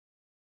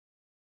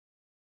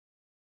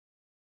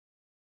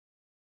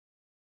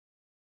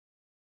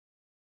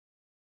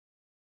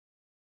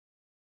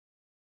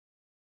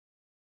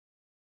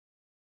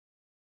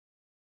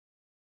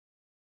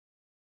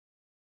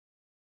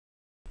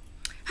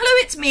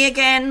Hello, it's me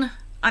again.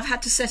 I've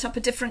had to set up a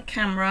different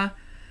camera,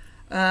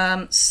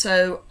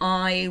 so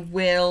I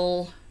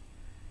will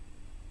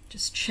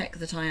just check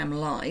that I am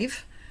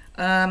live.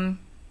 I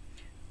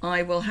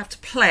will have to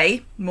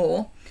play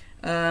more,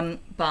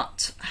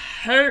 but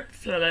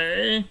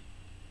hopefully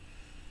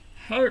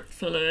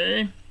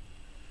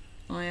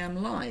I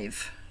am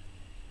live.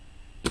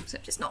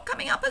 Except it's not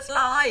coming up as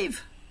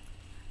live.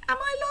 Am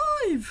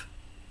I live?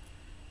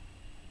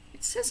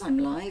 It says I'm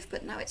live,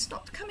 but no, it's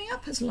not coming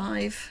up as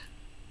live.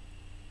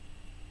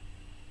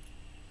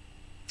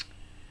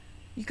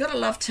 You've got to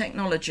love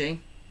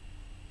technology.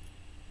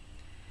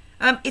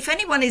 If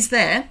anyone is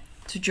there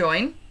to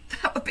join,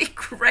 that would be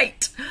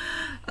great.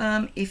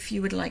 If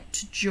you would like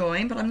to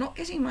join, but I'm not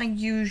getting my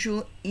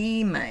usual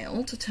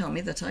email to tell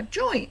me that I've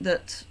joined,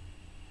 that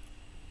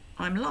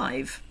I'm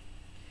live.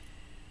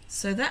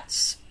 So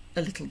that's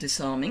a little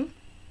disarming.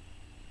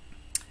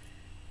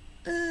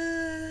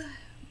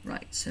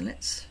 Right, so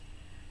let's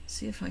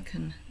see if I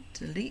can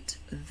delete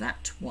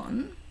that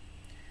one,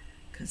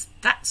 because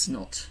that's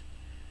not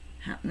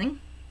happening.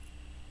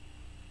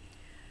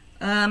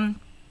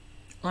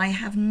 I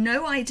have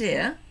no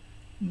idea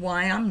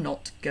why I'm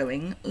not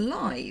going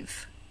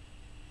live.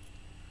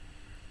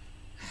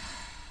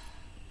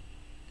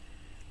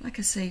 Like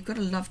I say, you've got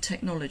to love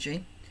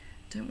technology.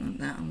 Don't want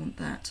that, I want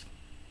that.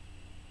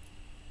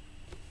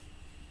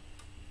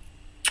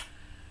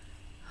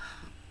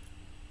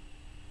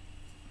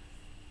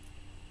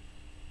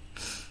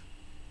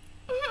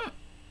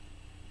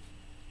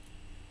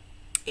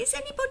 Is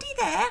anybody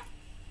there?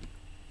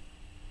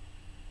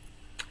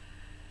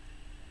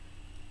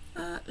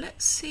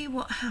 Let's see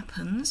what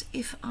happens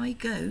if I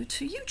go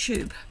to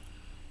YouTube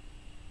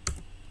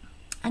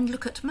and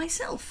look at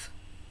myself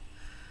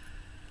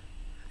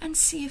and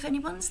see if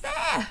anyone's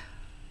there.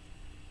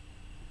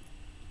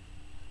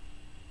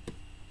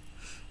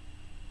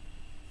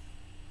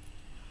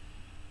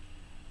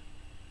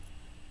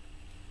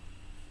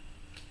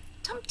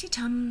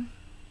 Tum-ti-tum.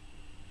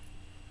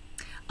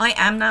 I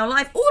am now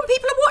live. Oh, and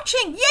people are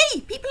watching.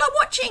 Yay, people are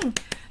watching.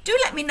 Do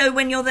let me know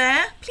when you're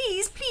there.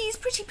 Please, please,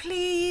 pretty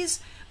please.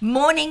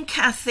 Morning,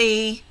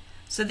 Kathy.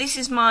 So this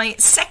is my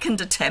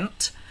second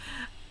attempt.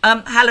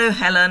 Hello,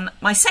 Helen.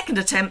 My second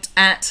attempt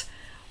at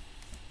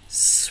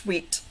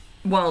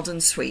Wild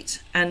and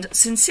Sweet. And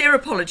sincere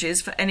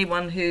apologies for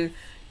anyone who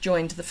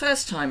joined the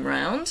first time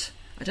round.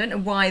 I don't know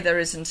why there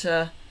isn't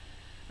a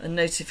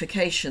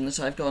notification that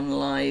I've gone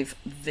live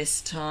this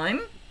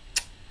time.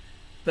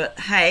 But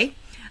hey.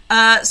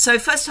 So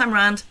first time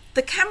round,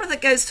 the camera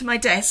that goes to my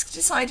desk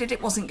decided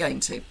it wasn't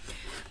going to.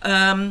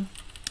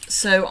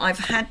 So I've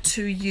had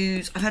to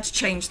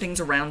change things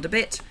around a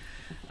bit.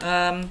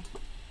 Or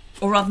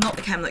rather, not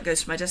the camera that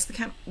goes to my desk,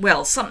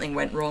 well, something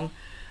went wrong.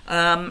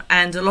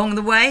 And along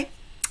the way,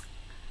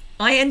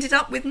 I ended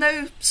up with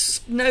no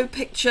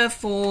picture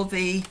for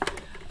the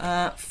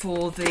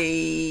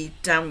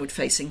downward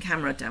facing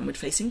camera, downward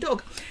facing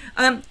dog.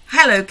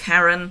 Hello,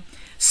 Karen.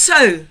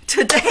 So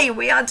today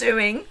we are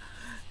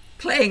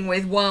playing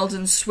with Wild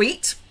and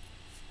Sweet.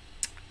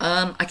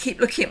 I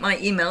keep looking at my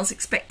emails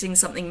expecting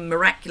something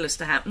miraculous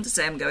to happen to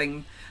say I'm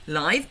going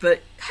live,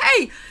 but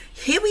hey,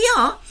 here we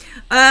are.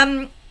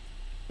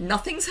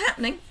 Nothing's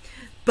happening,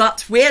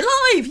 but we're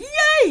live.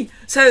 Yay!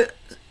 So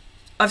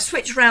I've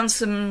switched around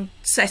some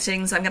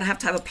settings. I'm going to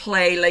have a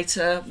play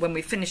later when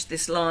we finish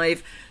this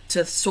live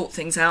to sort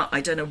things out.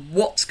 I don't know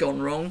what's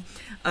gone wrong,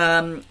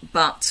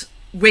 but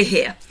we're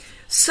here.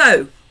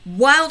 So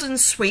Wild and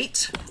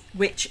Sweet,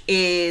 which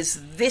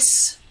is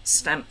this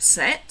stamp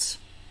set.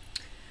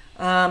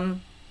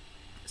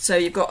 So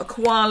you've got a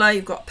koala,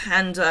 you've got a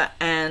panda,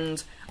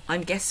 and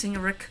I'm guessing a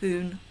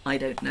raccoon. I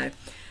don't know.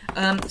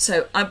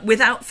 So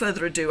without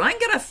further ado, I'm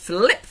going to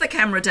flip the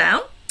camera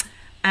down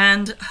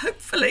and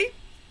hopefully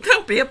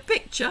there'll be a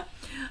picture.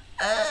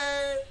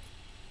 Yay,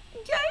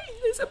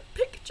 there's a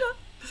picture.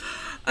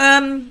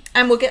 And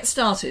we'll get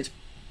started.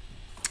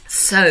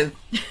 So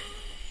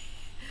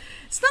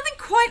it's nothing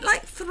quite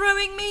like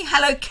throwing me.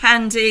 Hello,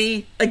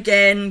 Candy.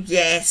 Again,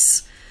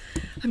 yes.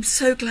 I'm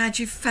so glad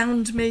you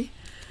found me.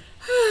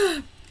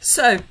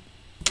 So,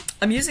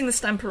 I'm using the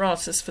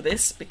Stamparatus for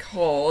this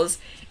because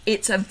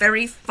it's a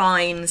very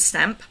fine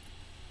stamp.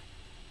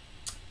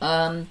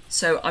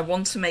 So I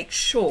want to make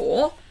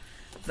sure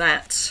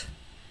that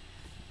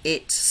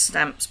it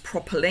stamps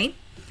properly.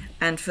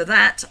 And for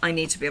that, I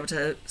need to be able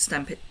to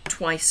stamp it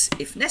twice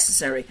if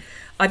necessary.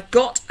 I've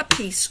got a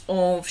piece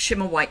of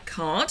shimmer white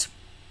card.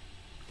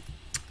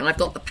 And I've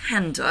got the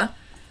panda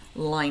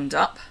lined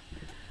up.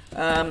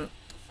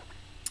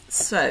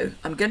 So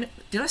I'm going to,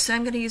 did I say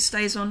I'm going to use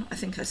StazOn? I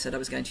think I said I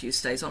was going to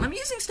use StazOn. I'm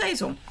using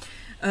StazOn.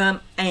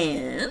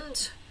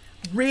 And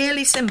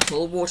really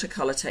simple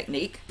watercolour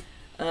technique.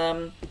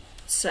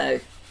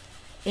 So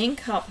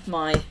ink up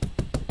my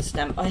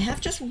stamp. I have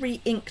just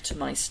re-inked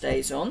my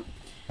StazOn.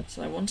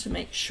 So I want to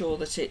make sure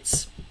that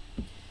it's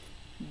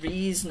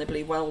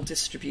reasonably well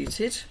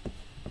distributed.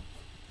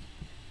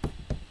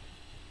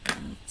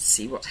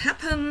 See what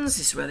happens.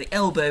 This is where the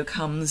elbow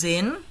comes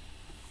in.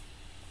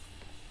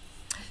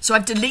 So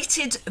I've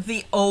deleted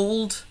the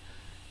old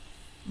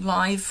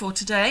live for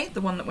today, the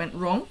one that went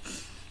wrong,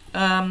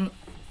 and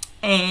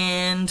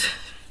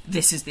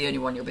this is the only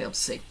one you'll be able to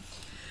see.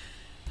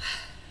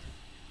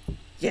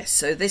 Yes,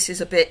 so this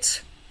is a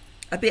bit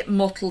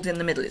mottled in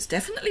the middle. It's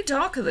definitely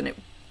darker than it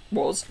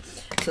was,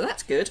 so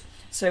that's good.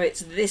 So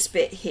it's this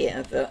bit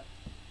here that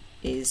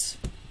is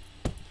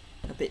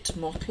a bit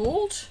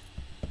mottled.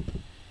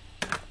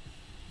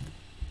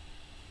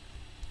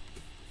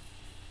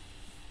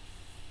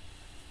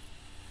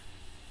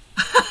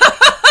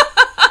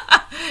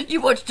 You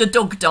watched a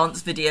dog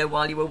dance video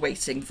while you were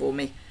waiting for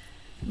me.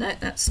 No,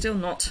 that's still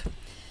not.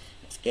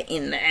 Let's get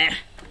in there.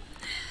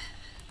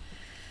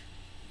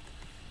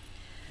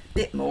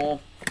 Bit more.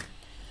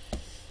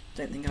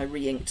 Don't think I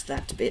re-inked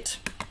that bit.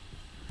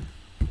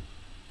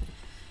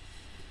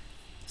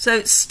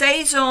 So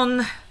Stays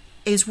On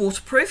is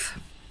waterproof,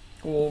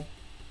 or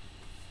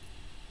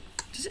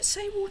does it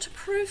say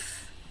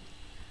waterproof?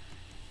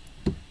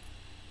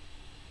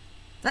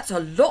 That's a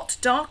lot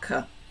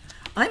darker.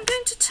 I'm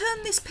going to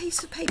turn this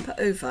piece of paper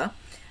over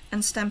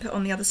and stamp it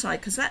on the other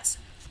side, because that's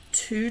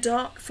too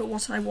dark for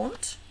what I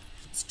want.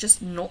 It's just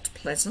not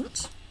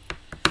pleasant.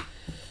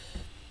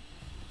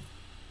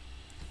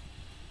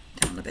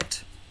 Down a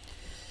bit.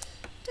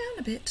 Down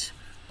a bit.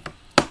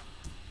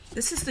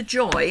 This is the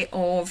joy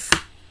of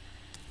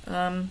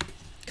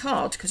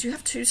card, because you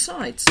have two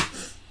sides.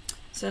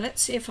 So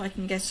let's see if I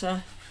can get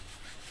a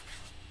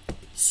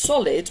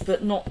solid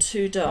but not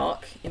too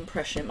dark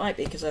impression. It might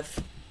be because I've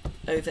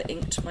over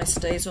inked my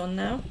Stays On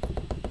now.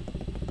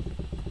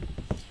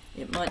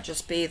 It might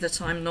just be that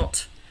I'm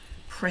not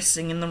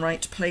pressing in the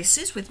right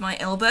places with my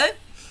elbow.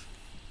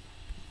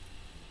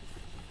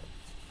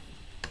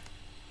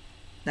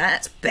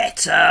 That's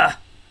better.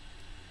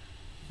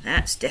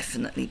 That's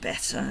definitely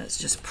better. Let's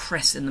just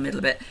press in the middle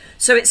a bit.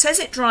 So it says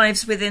it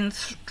dries within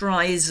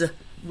 3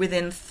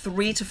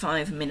 to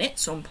 5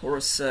 minutes on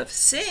porous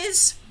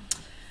surfaces.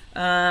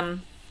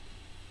 Don't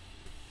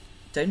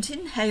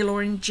inhale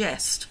or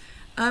ingest.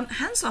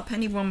 Hands up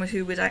anyone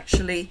who would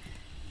actually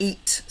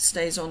eat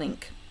Stays On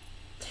ink.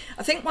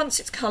 I think once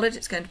it's coloured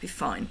it's going to be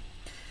fine.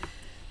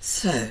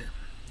 So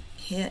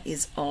here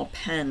is our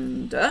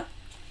panda,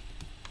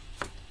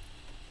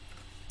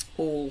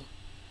 all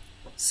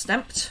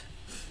stamped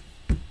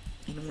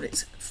in all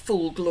its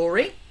full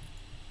glory.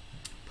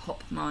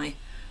 Pop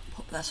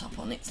that up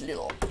on its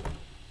little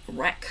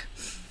rack.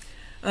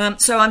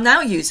 So I'm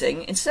now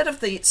using, instead of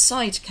the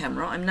side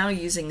camera, I'm now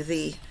using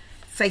the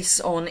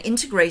Face On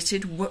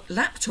integrated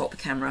laptop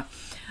camera.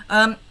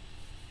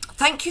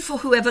 Thank you for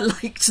whoever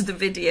liked the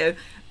video.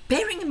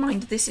 Bearing in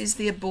mind this is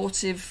the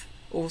abortive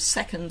or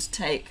second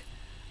take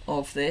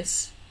of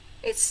this,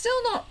 it's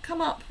still not come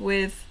up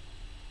with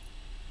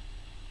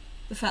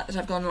the fact that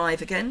I've gone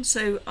live again.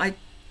 So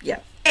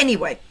yeah.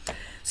 Anyway,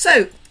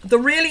 so the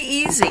really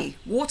easy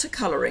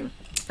watercolouring,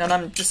 and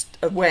I'm just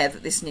aware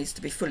that this needs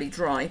to be fully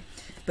dry,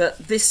 but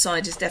this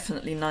side is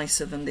definitely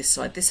nicer than this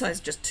side. This side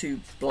is just too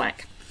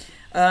black.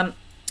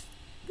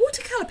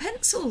 Watercolour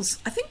pencils.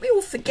 I think we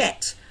all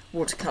forget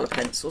watercolour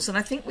pencils, and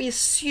I think we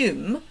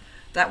assume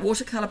that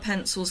watercolour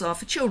pencils are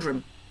for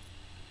children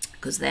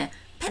because they're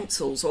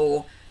pencils,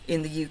 or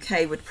in the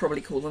UK would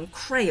probably call them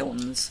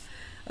crayons.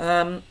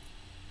 But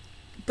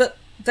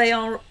they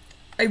are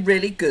a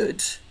really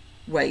good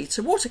way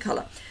to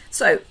watercolour.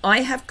 So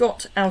I have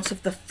got out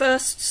of the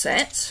first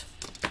set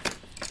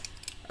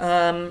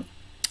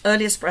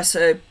Early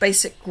Espresso,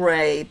 Basic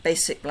Grey,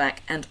 Basic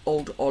Black and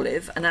Old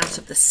Olive, and out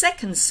of the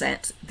second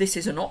set, this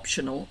is an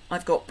optional,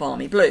 I've got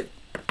Balmy Blue.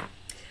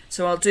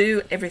 So I'll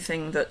do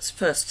everything that's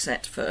first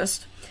set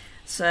first.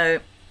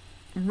 So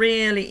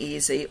really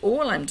easy.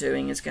 All I'm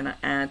doing is going to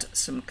add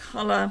some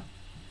colour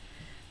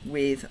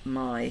with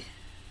my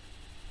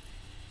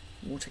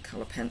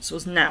watercolour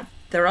pencils. Now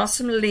there are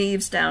some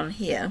leaves down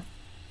here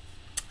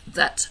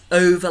that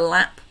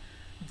overlap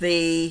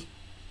the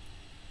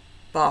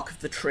bark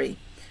of the tree.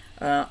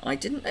 I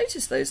didn't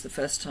notice those the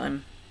first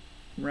time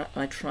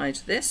I tried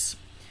this,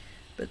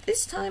 but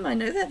this time I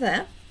know they're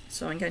there,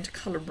 so I'm going to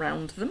colour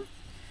round them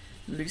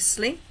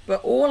loosely.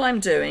 But all I'm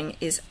doing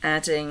is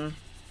adding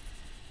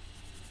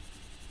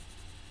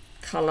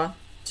colour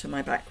to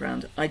my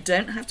background. I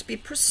don't have to be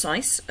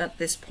precise at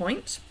this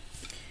point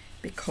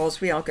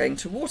because we are going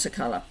to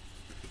watercolour,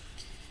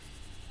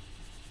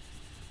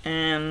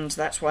 and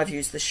that's why I've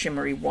used the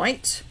shimmery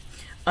white.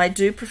 I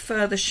do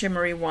prefer the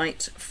shimmery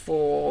white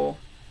for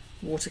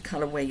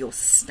watercolour where you're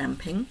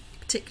stamping,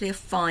 particularly a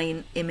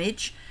fine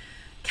image.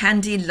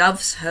 Candy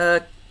loves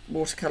her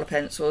watercolour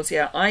pencils.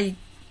 Yeah, I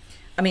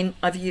mean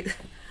I've used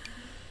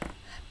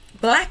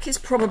black is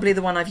probably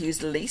the one I've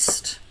used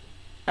least,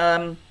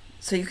 so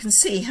you can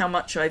see how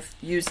much I've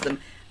used them.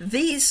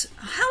 These,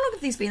 how long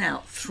have these been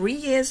out? 3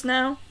 years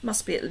now?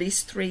 Must be at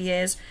least 3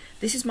 years.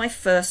 This is my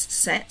first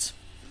set.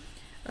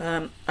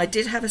 I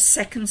did have a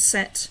second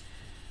set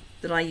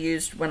that I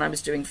used when I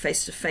was doing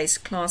face-to-face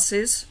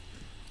classes.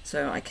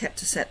 So I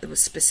kept a set that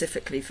was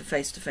specifically for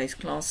face-to-face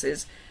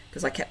classes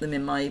because I kept them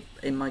in my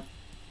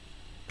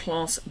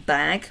class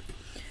bag.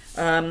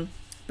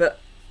 But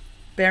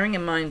bearing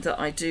in mind that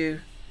I do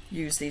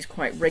use these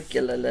quite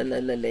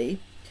regularly,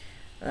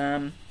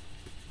 they're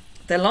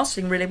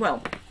lasting really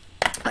well.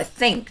 I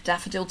think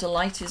Daffodil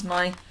Delight is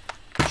my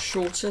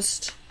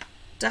shortest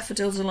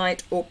Daffodil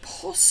Delight, or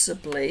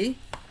possibly,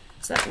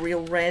 is that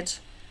Real Red?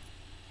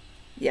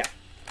 Yeah,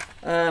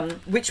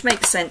 which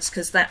makes sense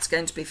because that's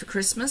going to be for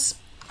Christmas.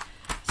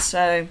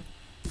 So,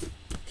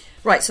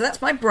 right, so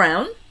that's my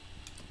brown.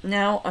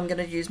 Now I'm going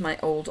to use my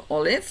Old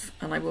Olive,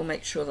 and I will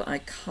make sure that I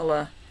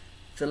colour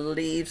the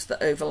leaves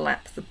that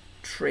overlap the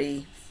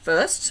tree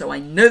first, so I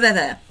know they're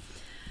there.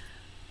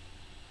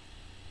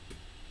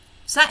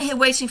 Sat here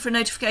waiting for a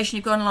notification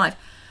you've gone live.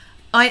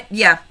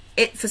 Yeah,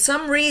 it for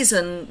some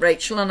reason,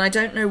 Rachel, and I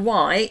don't know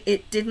why,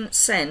 it didn't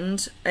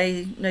send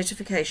a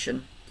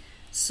notification.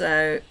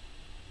 So,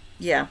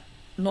 yeah,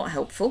 not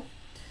helpful.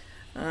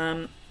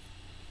 At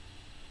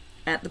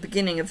the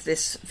beginning of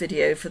this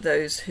video, for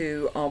those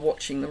who are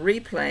watching the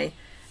replay,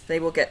 they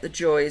will get the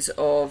joys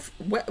of,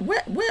 where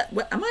am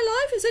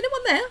I live? Is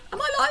anyone there?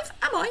 Am I live?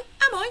 Am I?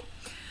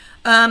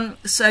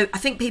 So I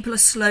think people are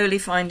slowly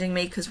finding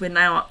me because we're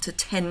now up to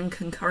 10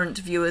 concurrent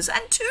viewers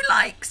and 2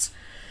 likes.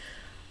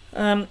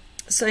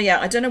 So yeah,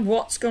 I don't know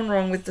what's gone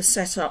wrong with the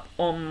setup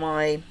on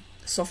my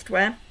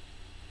software.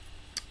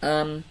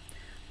 I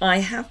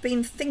have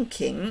been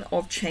thinking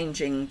of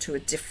changing to a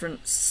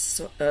different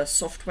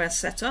software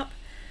setup.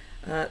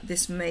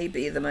 This may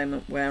be the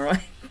moment where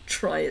I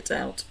try it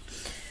out.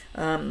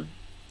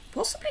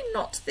 Possibly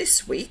not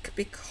this week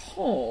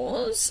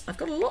because I've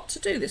got a lot to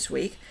do this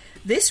week.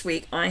 This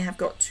week I have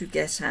got to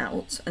get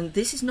out, and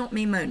this is not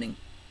me moaning.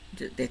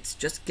 Let's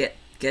just get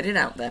it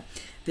out there.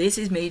 This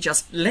is me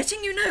just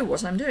letting you know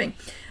what I'm doing.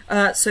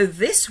 So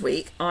this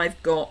week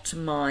I've got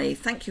my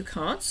thank you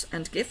cards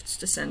and gifts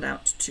to send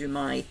out to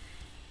my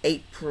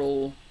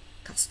April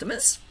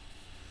customers,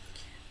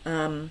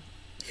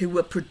 who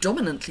were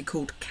predominantly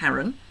called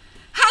Karen.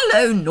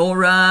 Hello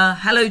Nora,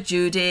 hello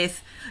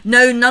Judith.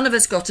 No, none of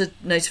us got a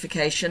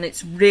notification.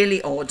 It's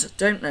really odd.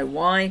 Don't know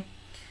why.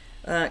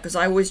 Because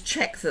I always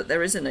check that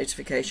there is a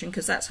notification,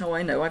 because that's how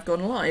I know I've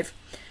gone live.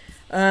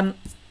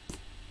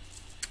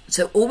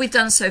 So all we've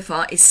done so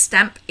far is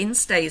stamp in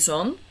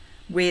StazOn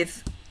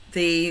with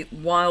the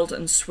Wild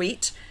and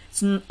Sweet.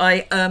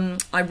 I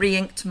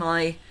re-inked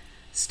my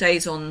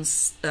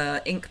StazOn's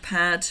ink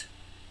pad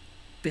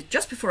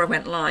just before I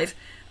went live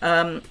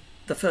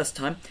the first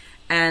time,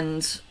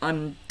 and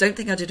I don't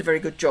think I did a very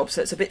good job,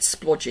 so it's a bit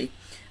splodgy.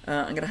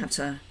 I'm going to have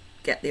to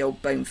get the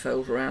old bone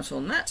folder out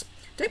on that.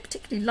 Don't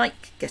particularly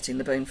like getting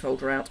the bone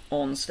folder out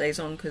on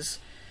StazOn because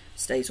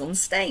StazOn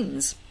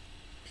stains.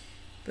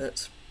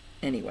 But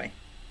anyway.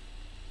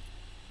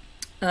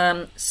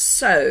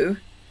 So,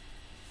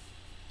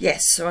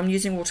 yes, so I'm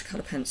using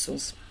watercolour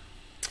pencils.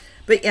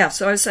 But yeah,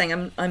 so I was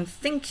saying I'm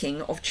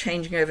thinking of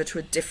changing over to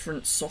a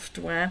different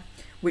software,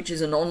 which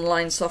is an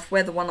online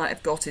software. The one that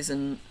I've got is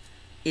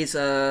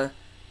a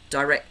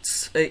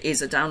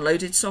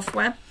downloaded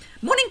software.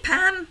 Morning,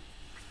 Pam.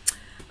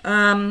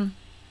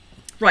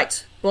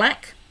 Right,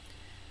 black.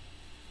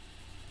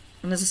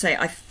 And as I say,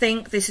 I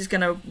think this is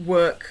going to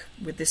work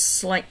with this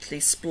slightly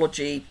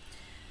splodgy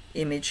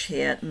image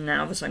here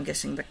now that I'm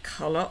getting the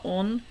colour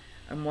on,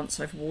 and once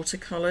I've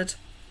watercoloured.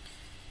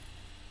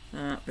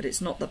 But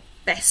it's not the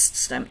best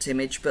stamped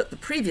image, but the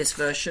previous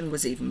version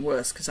was even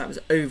worse because that was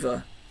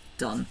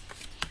overdone.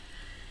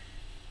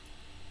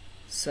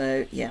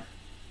 So yeah.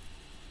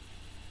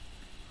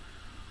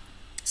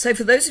 So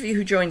for those of you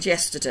who joined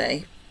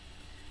yesterday,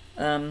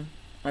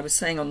 I was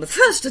saying on the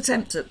first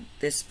attempt at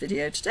this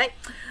video today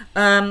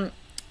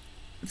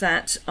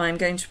that I'm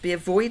going to be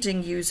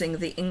avoiding using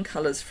the ink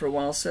colours for a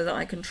while so that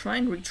I can try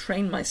and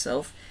retrain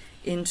myself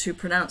into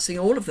pronouncing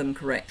all of them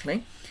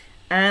correctly,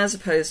 as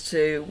opposed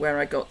to where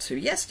I got to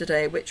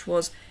yesterday, which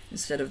was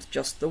instead of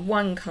just the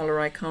one colour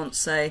I can't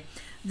say,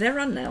 there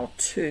are now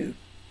 2.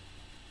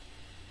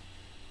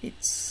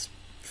 It's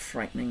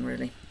frightening,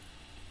 really.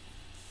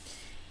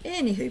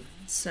 Anywho,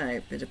 so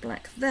a bit of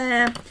black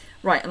there.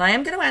 Right, and I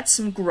am going to add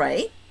some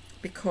grey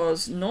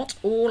because not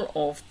all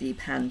of the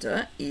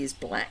panda is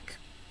black.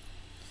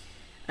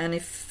 And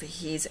if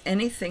he's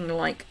anything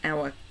like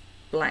our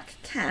black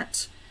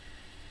cat,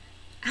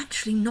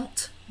 actually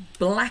not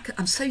black.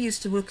 I'm so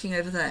used to looking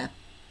over there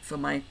for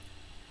my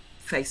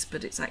face,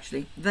 but it's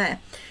actually there.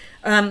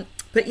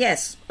 But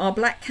yes, our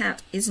black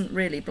cat isn't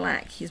really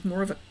black. He's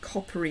more of a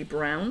coppery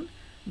brown,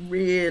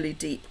 really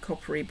deep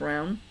coppery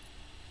brown.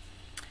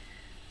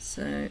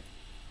 So,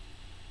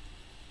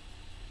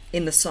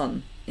 in the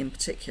sun in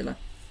particular,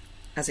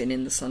 as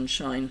in the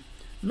sunshine,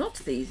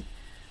 not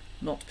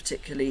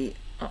particularly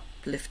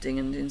uplifting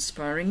and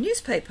inspiring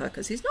newspaper,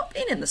 because he's not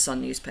been in the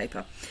Sun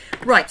newspaper.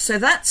 Right, so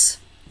that's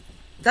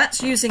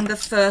using the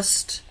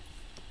first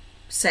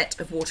set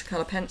of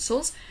watercolour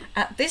pencils.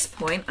 At this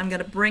point, I'm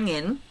going to bring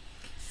in,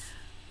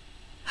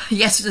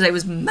 yesterday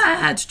was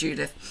mad,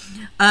 Judith.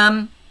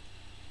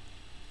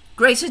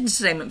 Great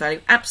entertainment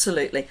value,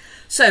 absolutely.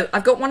 So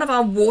I've got one of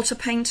our water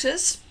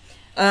painters.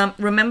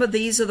 Remember,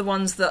 these are the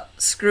ones that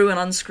screw and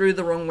unscrew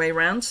the wrong way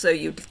round, so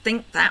you'd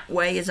think that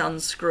way is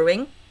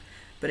unscrewing.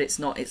 but it's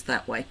not, it's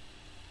that way.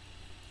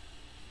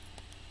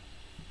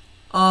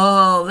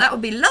 Oh, that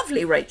would be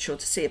lovely, Rachel,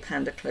 to see a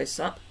panda close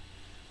up.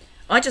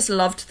 I just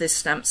loved this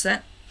stamp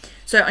set.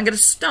 So I'm going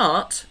to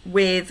start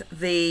with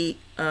the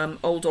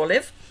Old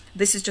Olive.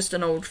 This is just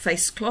an old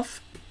face cloth.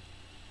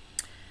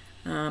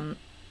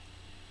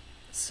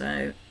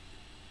 So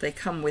they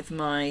come with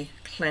my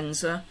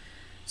cleanser.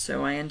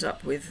 So I end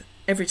up with,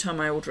 every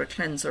time I order a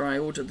cleanser, I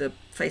order the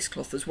face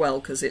cloth as well,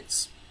 because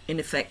it's in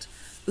effect,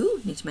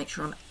 ooh, need to make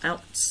sure I'm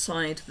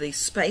outside the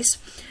space.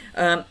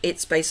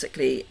 It's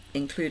basically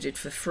included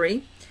for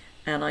free,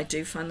 and I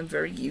do find them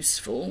very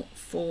useful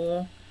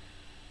for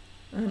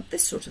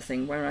this sort of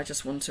thing, where I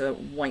just want to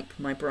wipe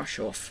my brush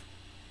off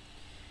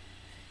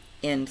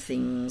and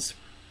things.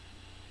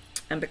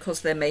 And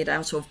because they're made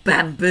out of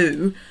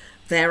bamboo,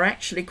 they're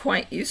actually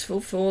quite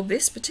useful for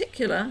this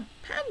particular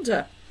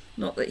panda.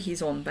 Not that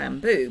he's on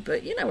bamboo,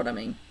 but you know what I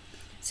mean.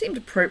 It seemed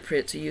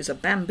appropriate to use a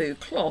bamboo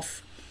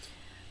cloth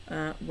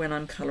when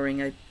I'm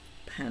colouring a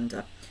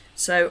panda.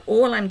 So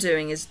all I'm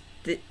doing is,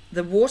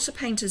 the water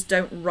painters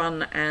don't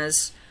run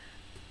as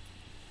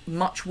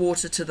much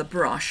water to the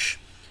brush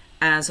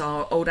as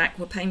our old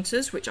aqua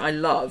painters, which I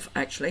love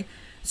actually.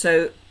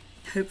 So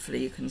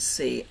hopefully you can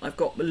see I've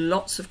got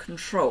lots of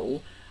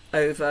control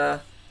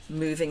over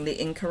moving the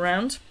ink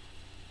around.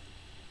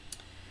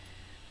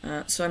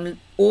 So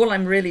all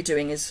I'm really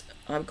doing is,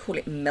 I would call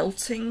it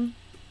melting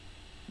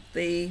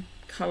the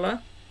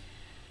colour.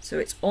 So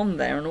it's on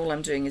there, and all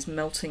I'm doing is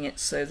melting it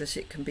so that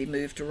it can be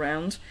moved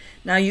around.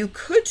 Now you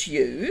could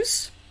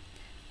use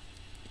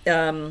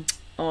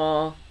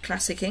our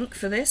classic ink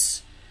for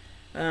this,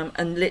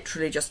 and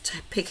literally just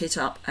pick it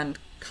up and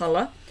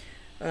colour.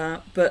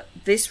 But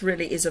this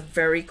really is a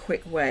very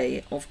quick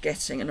way of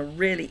getting, and a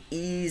really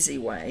easy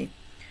way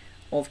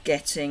of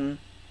getting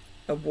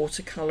a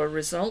watercolour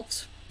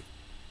result.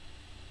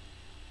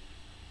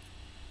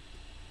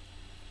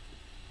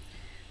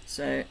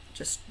 So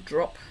just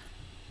drop.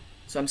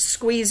 So I'm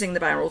squeezing the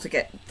barrel to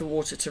get the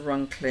water to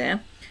run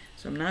clear.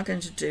 So I'm now going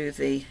to do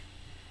the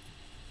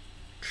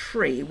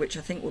tree, which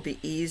I think will be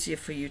easier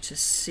for you to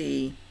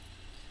see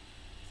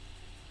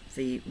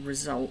the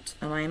result.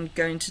 And I am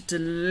going to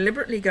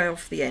deliberately go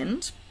off the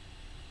end,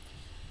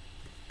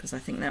 because I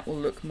think that will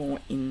look more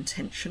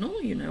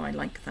intentional. You know, I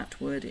like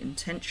that word,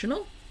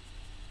 intentional.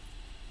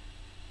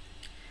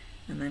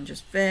 And then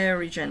just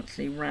very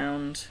gently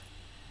round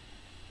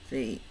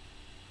the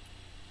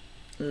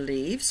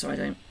leaves so I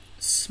don't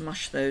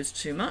smush those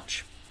too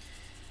much.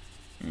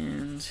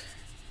 And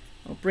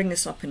I'll bring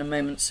this up in a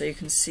moment so you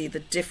can see the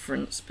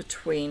difference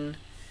between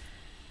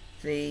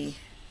the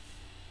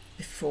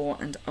before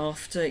and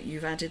after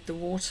you've added the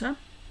water.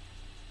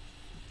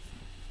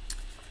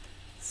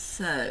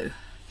 So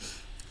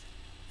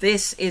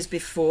this is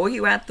before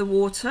you add the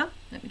water.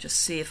 Let me just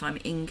see if I'm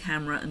in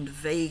camera and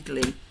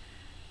vaguely.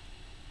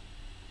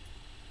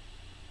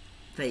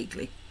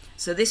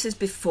 So this is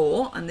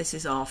before and this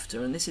is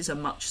after, and this is a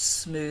much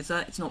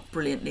smoother. It's not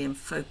brilliantly in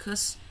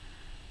focus,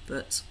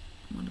 but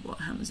I wonder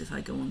what happens if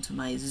I go onto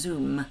my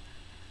zoom,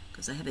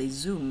 because I have a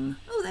zoom.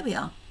 Oh, there we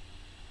are.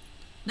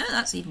 No,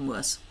 that's even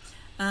worse.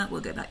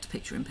 We'll go back to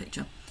picture in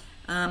picture.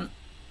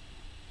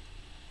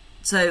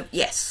 So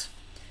yes,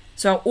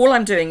 so all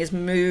I'm doing is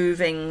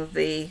moving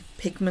the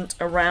pigment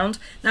around.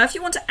 Now if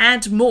you want to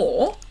add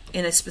more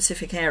in a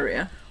specific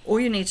area, all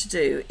you need to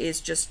do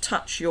is just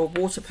touch your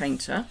water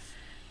painter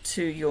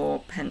to your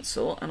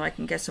pencil, and I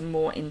can get a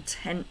more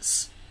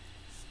intense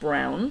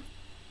brown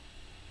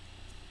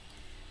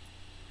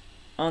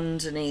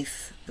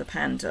underneath the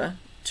panda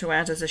to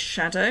add as a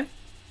shadow.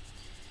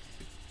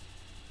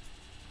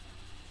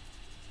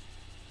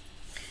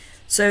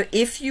 So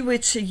if you were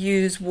to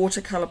use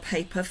watercolor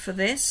paper for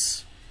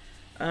this,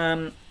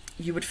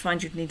 you would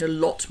find you'd need a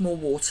lot more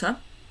water,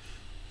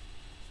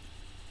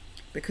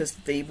 because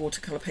the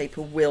watercolor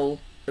paper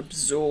will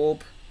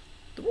absorb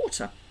the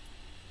water.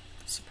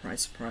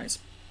 Surprise, surprise.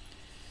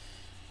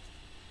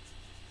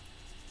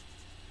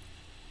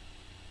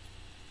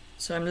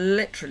 So I'm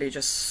literally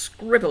just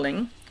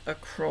scribbling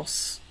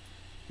across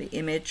the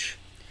image,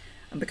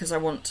 and because I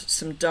want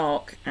some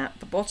dark at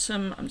the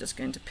bottom, I'm just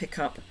going to pick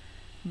up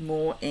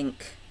more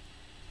ink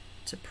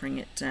to bring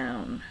it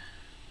down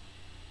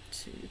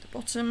to the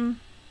bottom.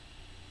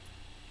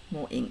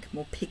 More ink,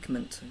 more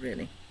pigment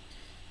really,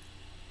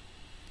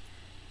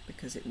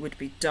 because it would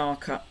be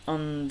darker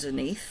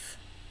underneath.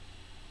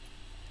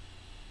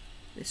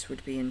 This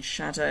would be in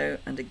shadow,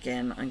 and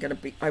again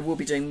I will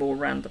be doing more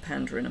around the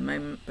panda in a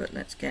moment, but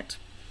let's get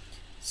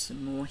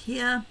some more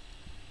here.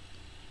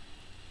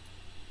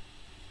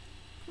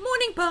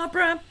 Morning,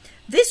 Barbara.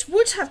 This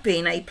would have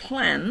been a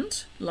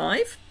planned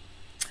live.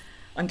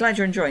 I'm glad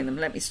you're enjoying them.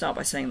 Let me start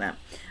by saying that.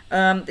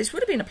 This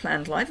would have been a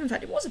planned live. In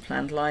fact, it was a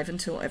planned live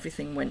until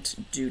everything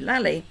went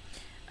doolally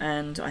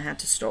and I had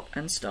to stop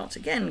and start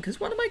again because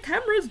one of my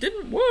cameras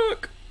didn't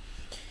work.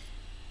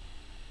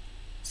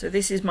 So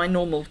this is my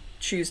normal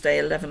Tuesday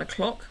 11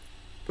 o'clock,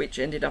 which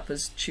ended up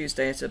as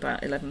Tuesday at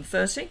about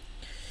 11:30.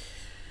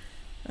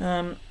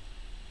 But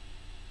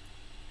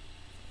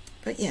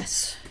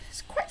yes,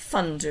 it's quite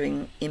fun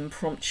doing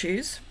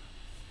impromptus.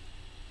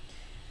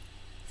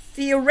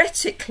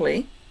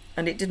 Theoretically,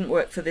 and it didn't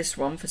work for this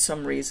one for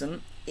some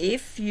reason,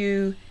 if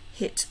you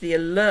hit the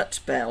alert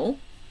bell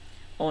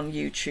on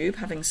YouTube,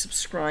 having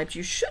subscribed,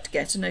 you should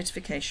get a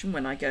notification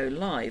when I go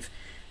live.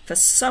 For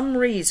some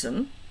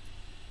reason,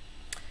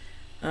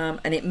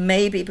 and it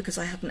may be because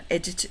I hadn't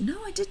edited,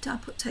 no I did, I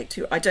put take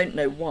 2, I don't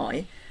know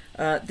why,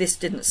 this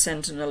didn't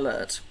send an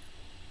alert.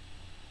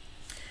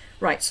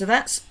 Right, so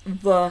that's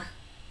the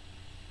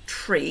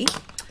tree.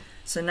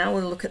 So now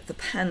we'll look at the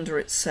panda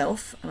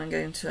itself, and I'm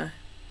going to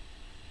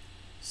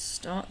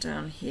start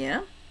down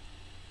here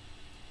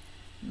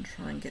and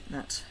try and get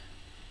that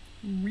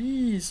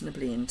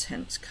reasonably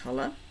intense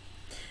colour.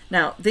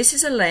 Now this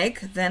is a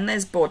leg, then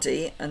there's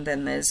body, and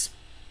then there's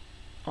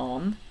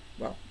arm,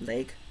 well,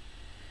 leg.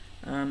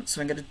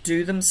 So I'm going to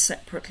do them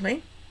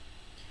separately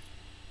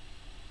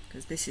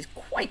because this is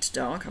quite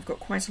dark. I've got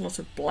quite a lot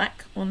of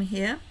black on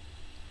here,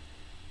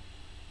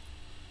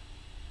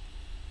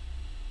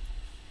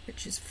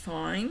 which is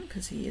fine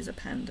because he is a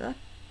panda.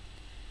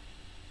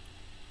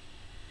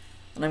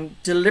 And I'm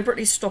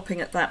deliberately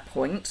stopping at that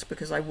point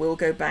because I will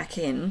go back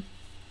in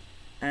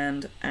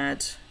and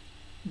add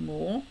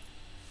more.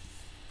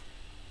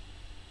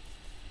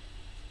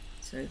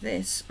 So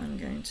this I'm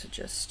going to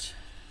just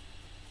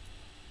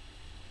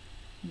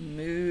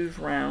move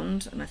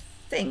round, and I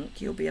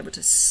think you'll be able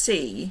to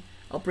see,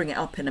 I'll bring it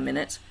up in a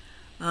minute,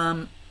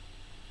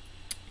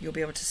 you'll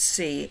be able to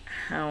see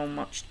how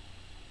much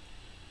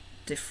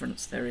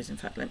difference there is. In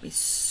fact, let me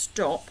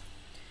stop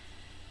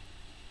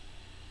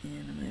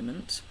in a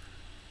moment.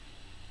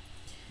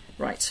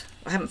 Right,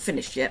 I haven't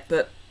finished yet,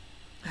 but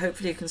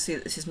hopefully you can see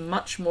that this is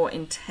much more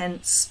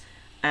intense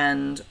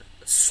and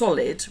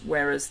solid,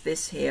 whereas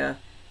this here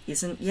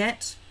isn't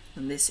yet,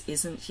 and this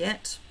isn't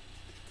yet.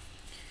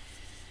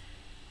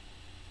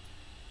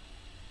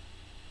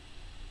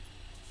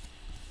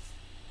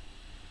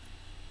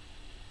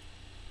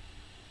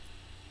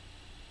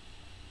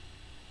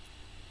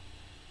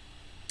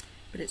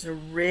 But it's a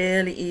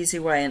really easy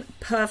way and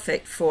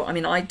perfect for, I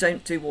mean, I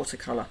don't do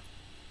watercolour,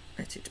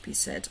 let it be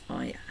said.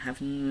 I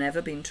have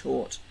never been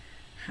taught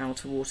how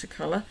to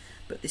watercolour,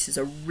 but this is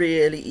a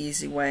really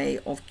easy way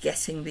of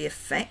getting the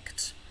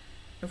effect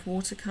of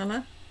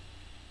watercolour.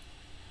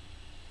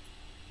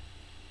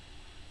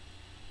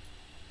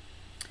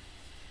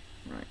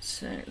 Right,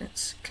 so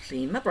let's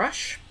clean my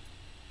brush.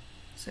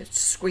 So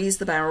squeeze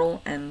the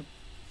barrel and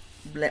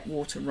let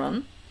water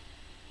run.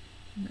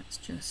 And that's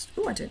just,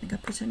 oh, I don't think I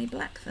put any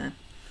black there.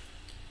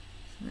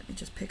 So let me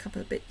just pick up a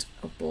bit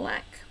of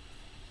black.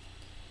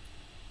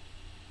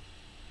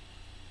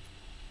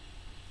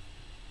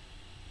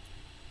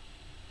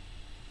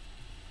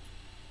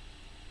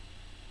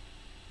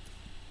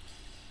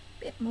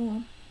 Bit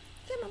more.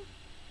 Come on.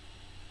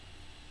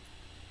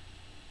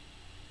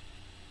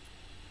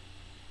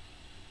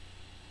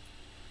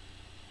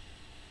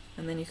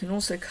 And then you can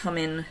also come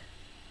in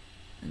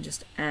and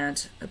just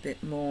add a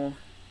bit more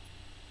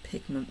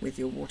pigment with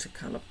your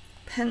watercolour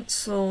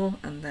pencil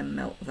and then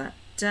melt that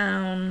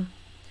down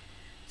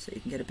so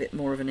you can get a bit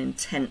more of an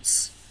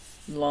intense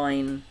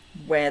line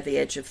where the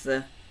edge of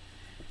the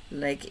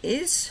leg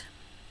is.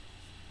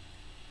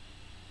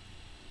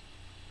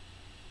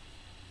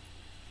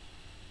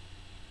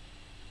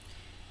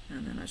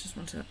 And then I just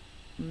want to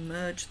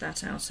merge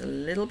that out a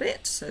little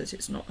bit so that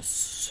it's not a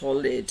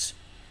solid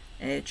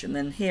edge. And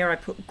then here I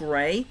put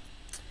grey,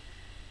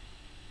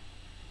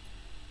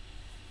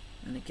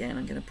 and again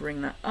I'm going to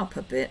bring that up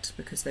a bit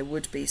because there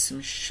would be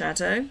some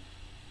shadow.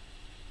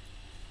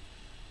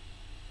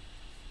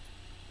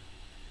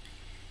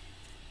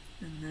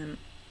 And then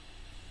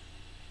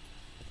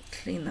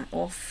clean that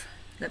off.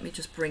 Let me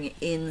just bring it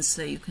in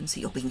so you can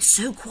see. You're being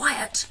so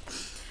quiet.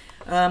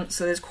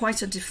 So there's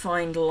quite a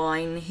defined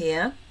line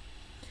here,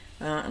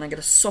 and I'm going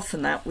to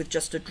soften that with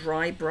just a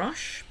dry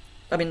brush.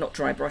 I mean, not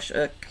dry brush,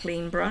 a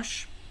clean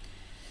brush.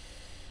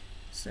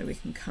 So we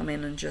can come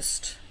in and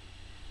just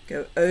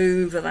go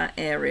over that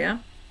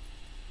area,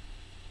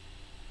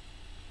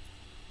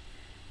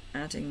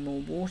 adding more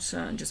water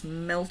and just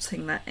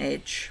melting that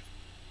edge.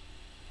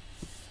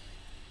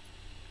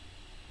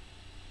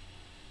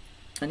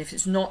 And if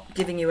it's not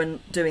giving you and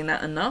doing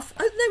that enough,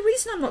 oh, no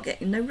reason I'm not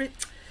getting,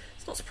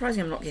 it's not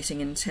surprising I'm not getting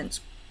intense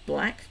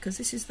black because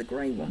this is the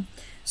grey one.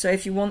 So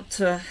if you want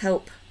to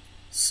help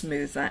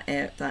smooth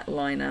that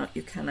line out,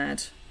 you can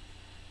add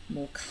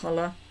more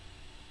colour.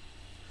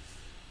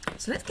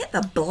 So let's get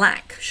the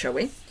black, shall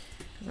we?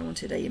 Because I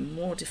wanted a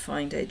more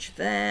defined edge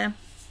there.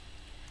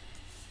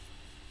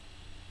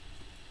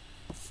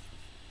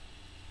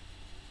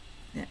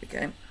 There we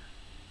go.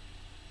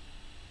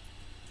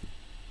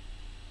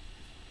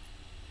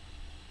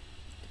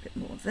 A bit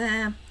more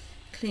there.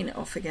 Clean it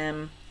off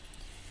again.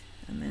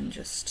 And then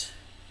just,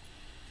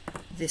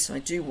 this I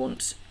do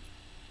want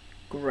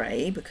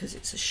grey because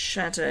it's a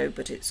shadow,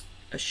 but it's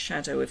a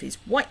shadow of his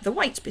white, the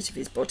white bit of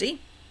his body.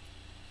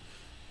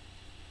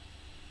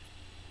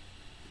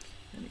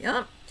 There we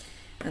are.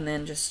 And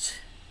then just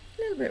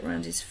a little bit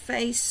around his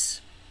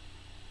face.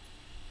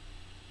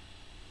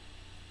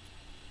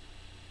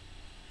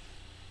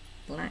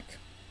 black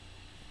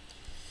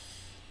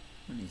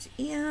on his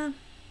ear,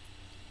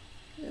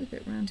 a little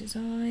bit around his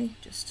eye,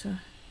 just to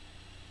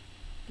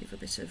give a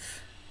bit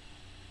of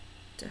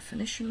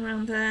definition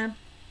around there.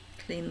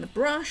 Clean the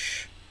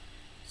brush,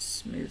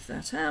 smooth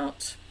that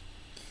out.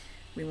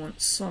 We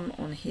want some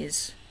on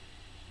his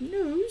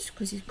nose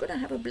because he's got to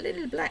have a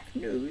little black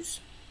nose.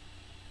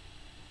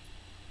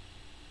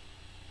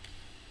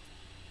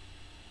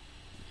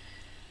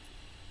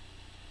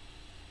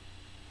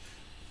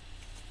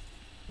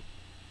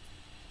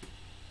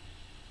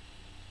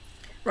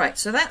 Right,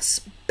 so that's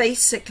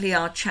basically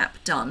our chap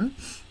done.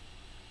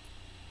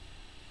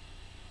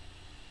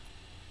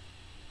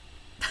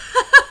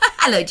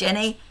 Hello,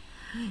 Jenny.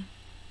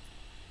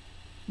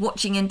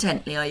 Watching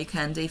intently, are you,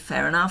 Candy?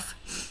 Fair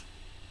enough.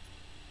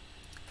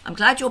 I'm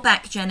glad you're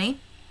back, Jenny.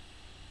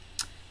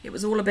 It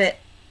was all a bit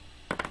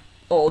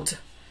odd.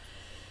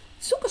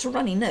 Still got a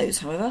runny nose,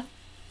 however.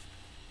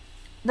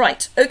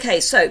 Right, okay,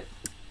 so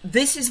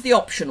this is the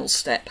optional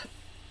step.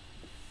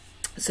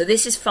 So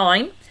this is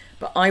fine,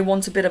 but I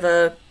want a bit of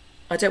a,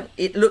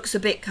 it looks a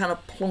bit kind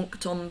of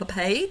plonked on the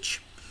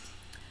page.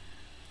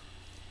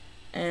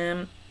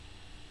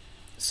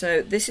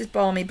 So this is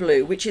Balmy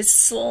Blue, which is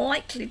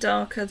slightly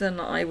darker than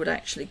I would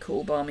actually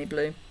call Balmy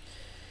Blue.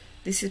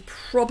 This is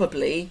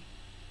probably,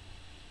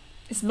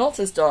 it's not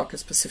as dark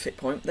as Pacific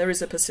Point. There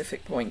is a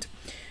Pacific Point,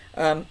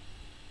 but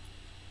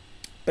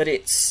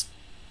it's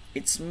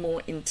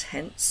more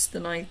intense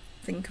than I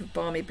think of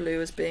Balmy Blue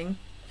as being.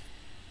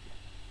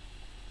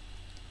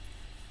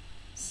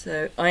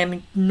 So I am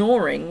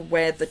ignoring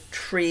where the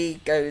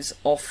tree goes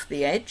off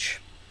the edge.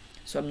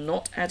 So I'm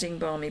not adding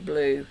Balmy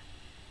Blue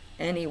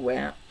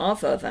anywhere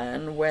other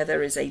than where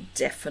there is a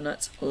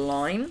definite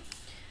line.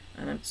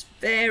 And it's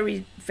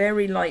very,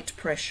 very light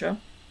pressure.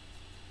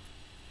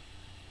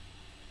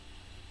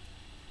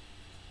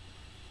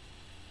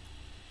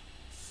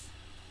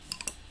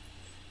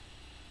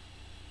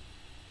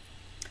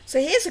 So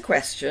here's a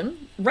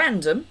question,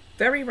 random,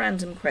 very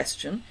random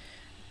question,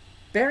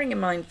 bearing in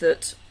mind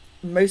that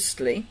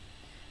mostly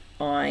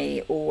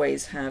I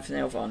always have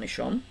nail varnish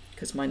on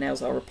because my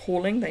nails are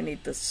appalling. They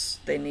need this,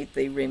 they need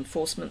the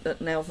reinforcement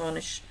that nail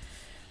varnish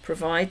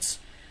provides.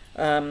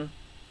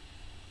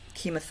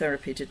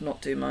 Chemotherapy did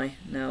not do my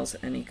nails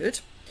any good,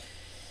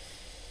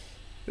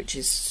 which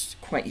is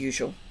quite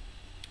usual.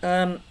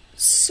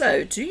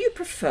 So do you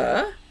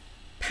prefer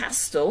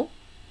pastel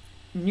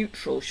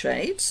neutral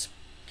shades,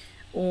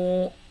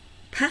 or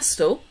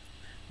pastel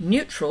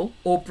neutral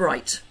or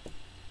bright?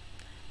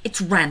 It's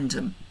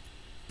random.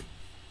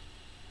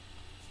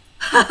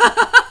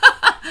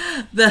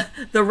 The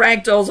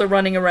ragdolls are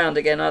running around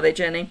again, are they,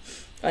 Jenny?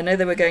 I know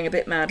they were going a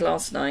bit mad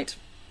last night.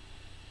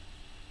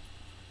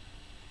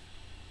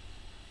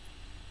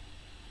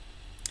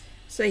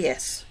 So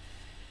yes,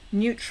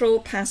 neutral,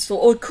 pastel,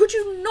 or could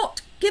you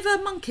not give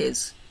her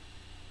monkeys?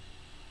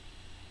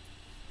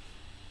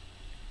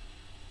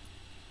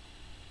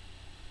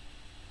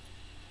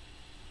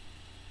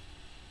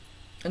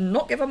 And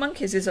not give her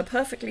monkeys is a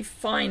perfectly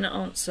fine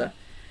answer.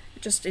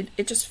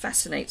 It just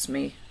fascinates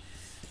me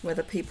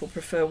whether people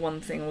prefer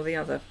one thing or the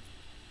other.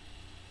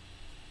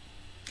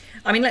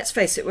 I mean, let's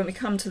face it, when we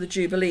come to the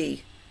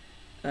Jubilee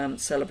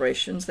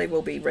celebrations, they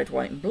will be red,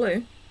 white and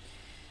blue.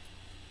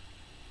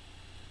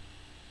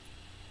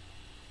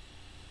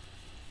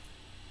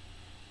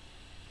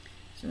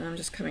 So now I'm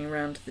just coming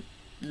around the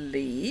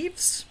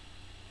leaves.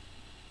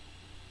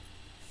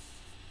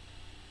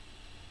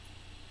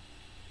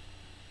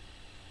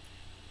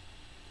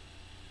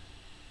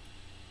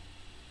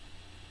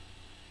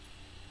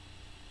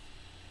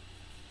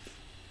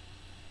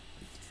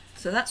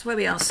 So that's where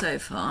we are so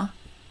far,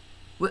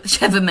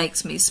 whichever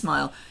makes me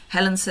smile.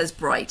 Helen says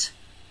bright.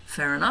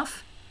 Fair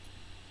enough.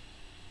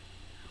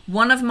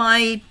 One of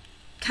my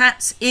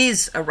cats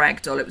is a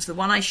ragdoll. It was the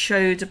one I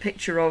showed a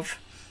picture of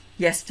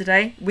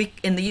yesterday.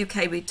 In the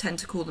UK, we tend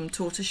to call them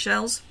tortoise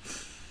shells.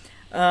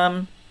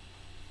 But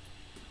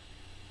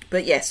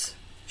yes,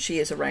 she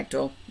is a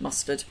ragdoll,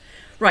 mustard.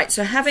 Right,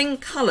 so having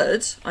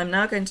coloured, I'm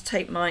now going to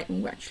take my...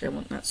 Oh, actually, I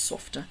want that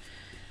softer.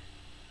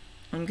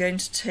 I'm going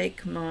to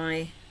take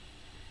my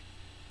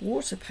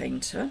water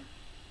painter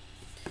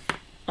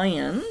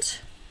and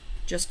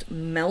just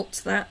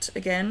melt that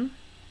again.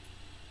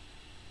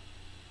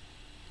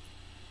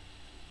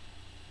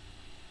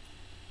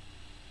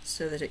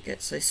 So that it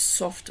gets a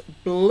soft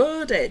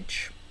blurred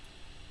edge.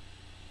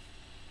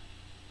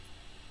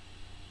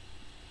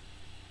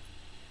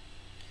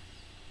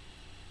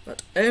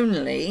 But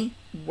only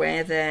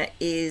where there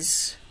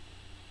is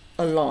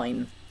a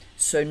line.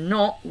 So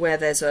not where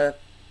there's a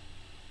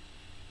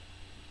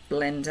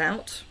blend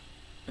out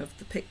of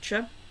the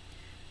picture.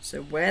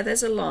 So where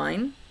there's a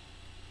line,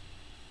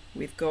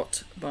 we've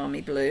got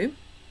Balmy Blue,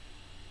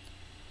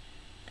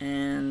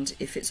 and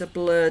if it's a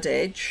blurred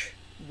edge,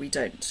 we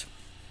don't.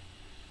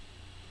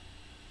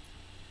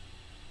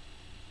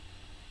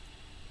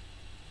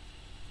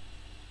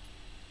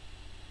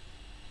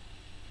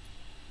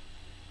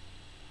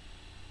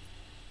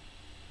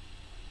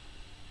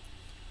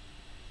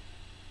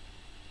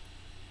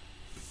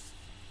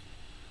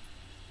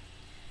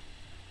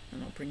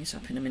 bring it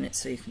up in a minute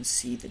so you can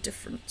see the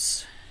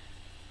difference.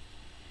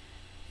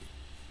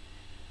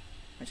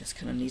 I just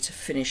kind of need to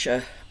finish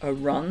a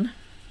run.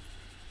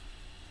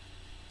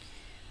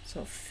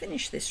 So I'll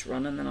finish this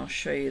run and then I'll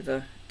show you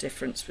the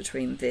difference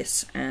between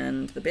this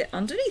and the bit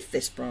underneath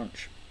this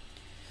branch.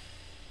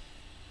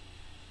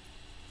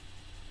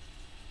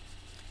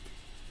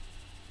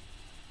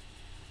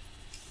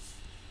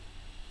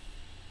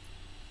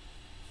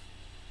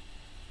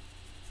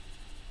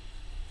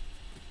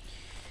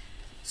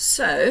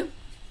 So,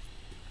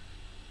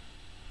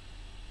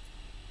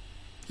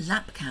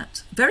 lap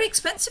cat, very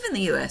expensive in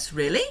the US,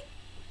 really?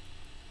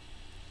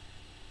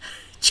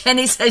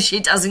 Jenny says she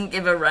doesn't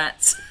give a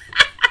rat.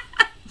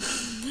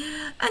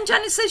 And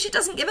Janice says she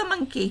doesn't give a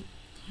monkey.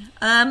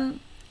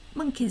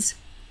 Monkeys.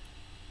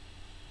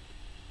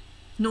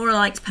 Nora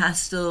likes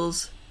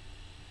pastels.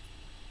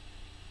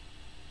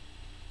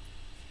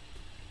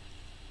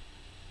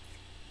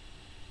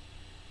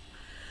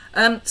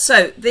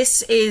 So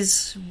this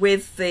is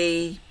with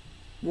the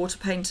water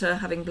painter,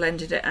 having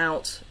blended it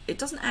out. It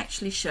doesn't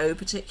actually show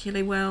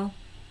particularly well,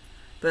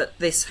 but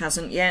this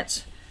hasn't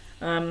yet.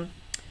 But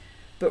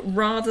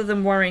rather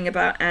than worrying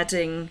about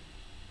adding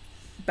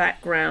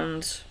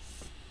background,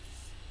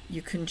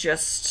 you can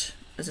just,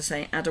 as I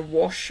say, add a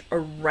wash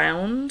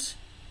around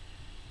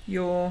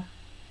your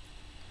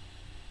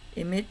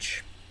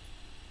image.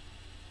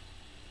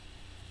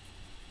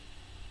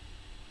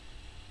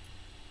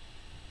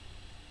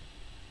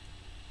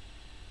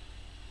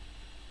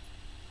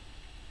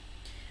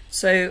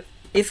 So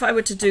if I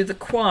were to do the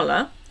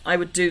koala, I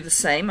would do the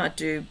same. I'd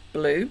do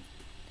blue.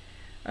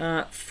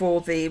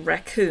 For the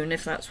raccoon,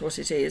 if that's what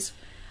it is,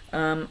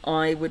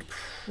 I would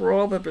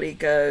probably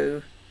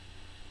go,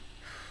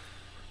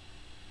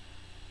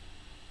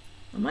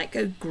 I might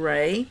go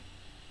grey,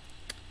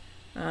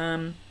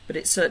 but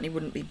it certainly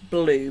wouldn't be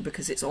blue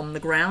because it's on the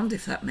ground,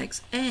 if that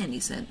makes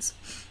any sense.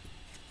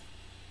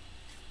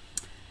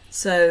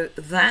 So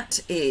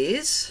that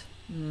is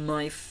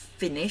my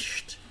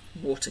finished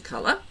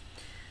watercolour.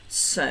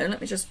 So let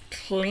me just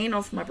clean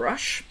off my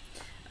brush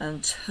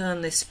and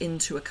turn this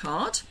into a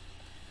card.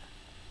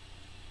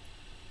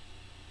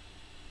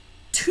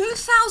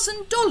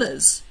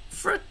 $2,000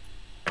 for a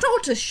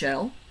tortoise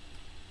shell?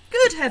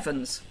 Good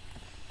heavens.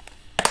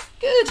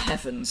 Good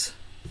heavens.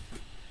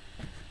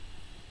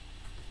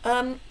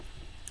 I'm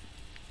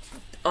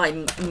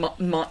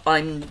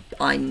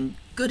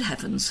good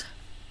heavens.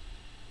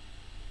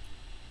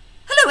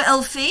 Hello,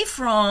 Elfie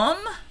from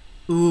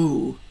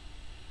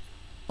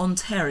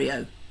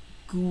Ontario.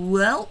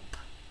 Guelph?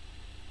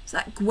 Is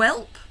that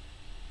Guelph?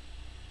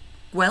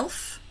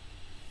 Guelph?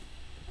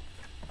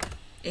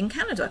 In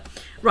Canada.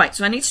 Right,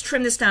 so I need to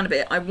trim this down a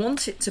bit. I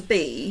want it to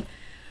be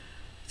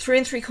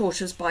 3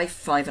 3/4 by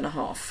 5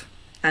 1/2.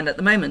 And at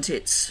the moment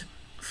it's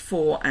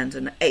 4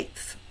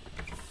 1/8.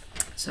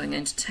 So I'm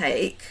going to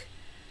take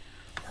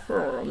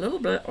a little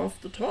bit off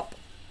the top.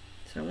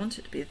 So I want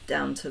it to be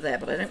down to there,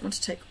 but I don't want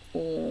to take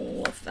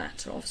all of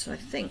that off. So I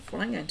think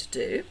what I'm going to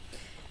do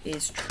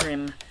is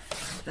trim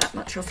that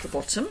much off the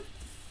bottom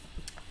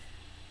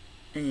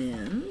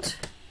and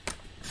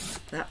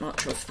that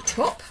much off the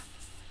top,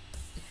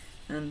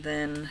 and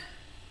then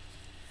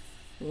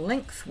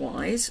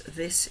lengthwise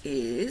this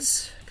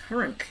is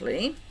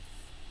currently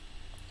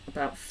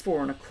about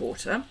 4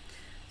 1/4,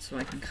 so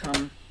I can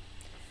come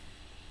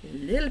a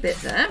little bit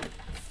there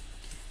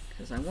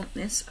because I want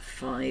this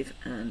 5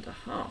 1/2.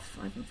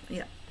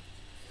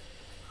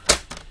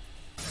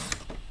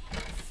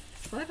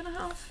 5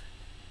 1/2.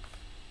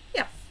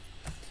 Yeah.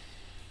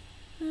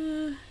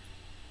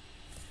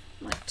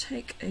 Might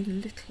take a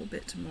little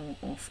bit more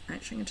off.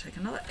 Actually, I'm going to take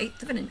another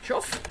 1/8 of an inch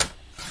off.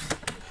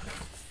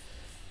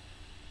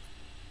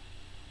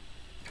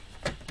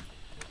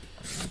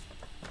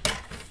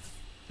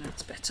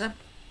 That's better.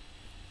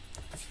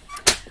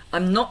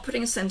 I'm not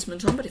putting a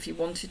sentiment on, but if you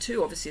wanted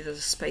to, obviously there's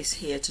a space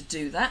here to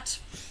do that.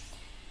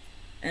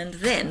 And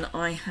then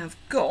I've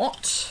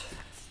got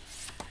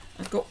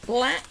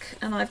black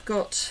and I've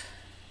got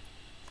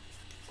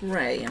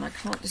grey, and I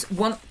can't just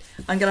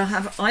I'm going to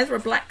have either a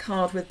black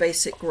card with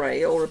basic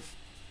grey or a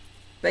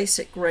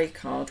basic grey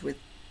card with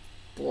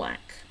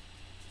black.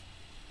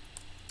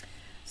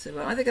 So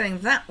we're either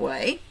going that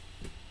way.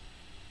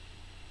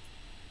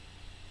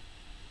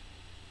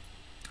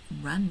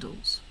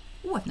 Randalls.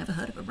 Oh, I've never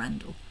heard of a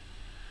Randall.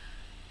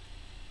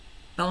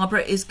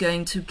 Barbara is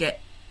going to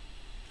get...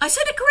 I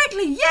said it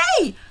correctly,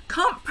 yay!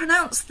 Can't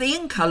pronounce the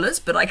in colours,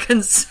 but I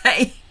can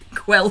say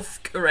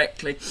Guelph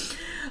correctly.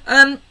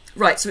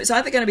 Right, so it's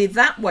either going to be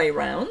that way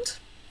round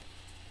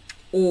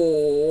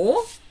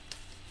or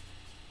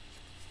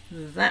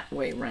that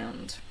way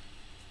round.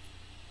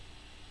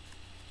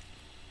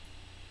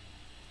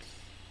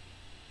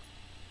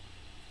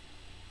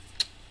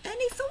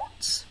 Any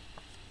thoughts?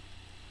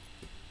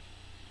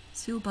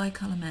 Seal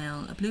bicolour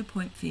male, a blue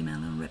point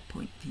female and a red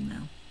point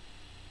female.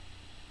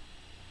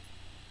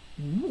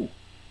 Ooh.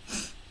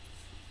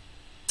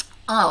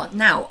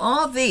 Now,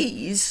 are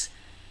these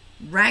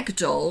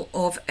ragdoll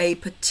of a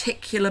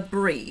particular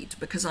breed?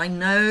 Because I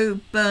know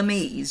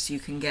Burmese you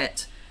can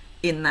get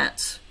in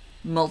that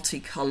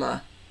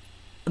multicolour,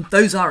 and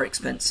those are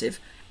expensive.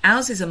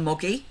 Ours is a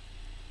Moggy.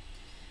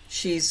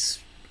 She's,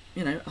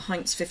 you know, a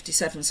Heinz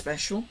 57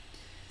 special.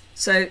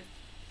 So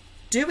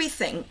do we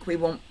think we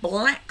want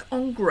black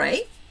on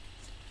grey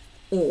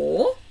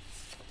or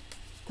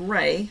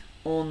grey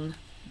on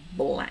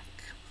black?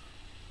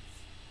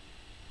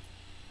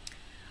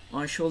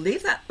 I shall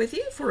leave that with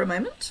you for a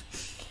moment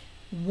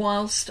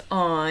whilst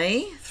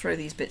I throw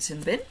these bits in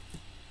the bin.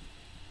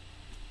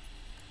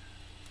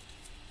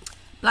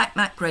 Black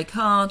matte grey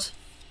card,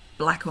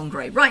 black on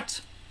grey.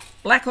 Right,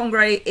 black on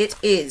grey it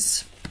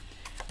is.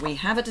 We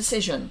have a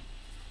decision.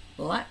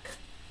 Black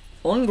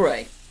on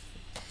grey.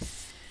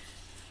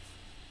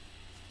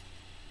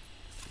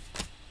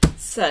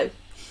 So,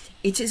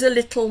 it is a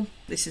little,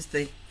 this is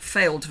the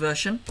failed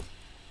version.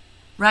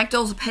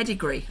 Ragdoll's a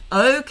pedigree.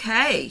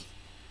 Okay.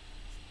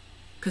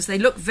 Because they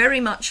look very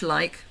much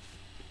like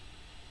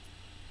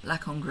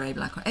black on grey,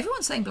 black on...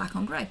 Everyone's saying black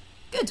on grey.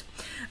 Good.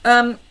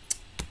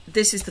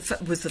 This is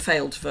was the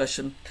failed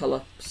version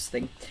colour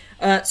thing.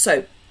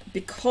 So,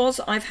 because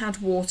I've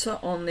had water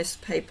on this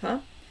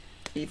paper,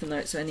 even though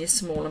it's only a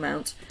small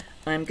amount,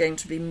 I'm going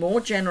to be more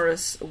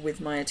generous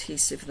with my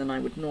adhesive than I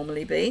would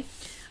normally be.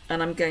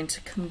 And I'm going to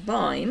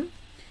combine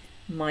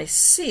my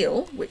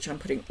seal, which I'm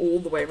putting all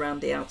the way around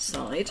the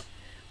outside,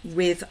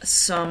 with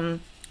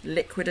some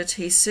liquid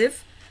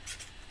adhesive.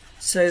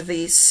 So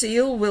the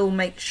seal will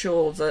make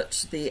sure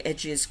that the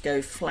edges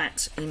go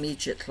flat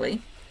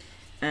immediately,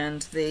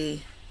 and the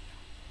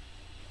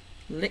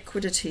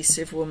liquid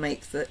adhesive will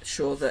make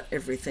sure that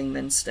everything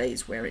then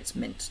stays where it's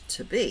meant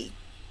to be.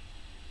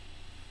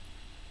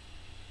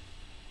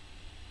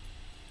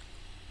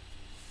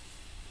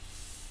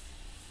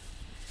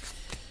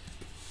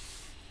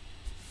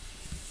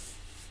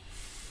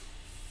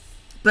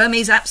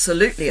 Burmese,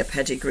 absolutely a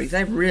pedigree.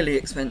 They're really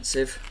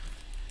expensive.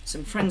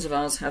 Some friends of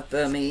ours have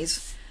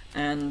Burmese,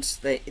 and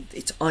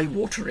it's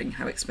eye-watering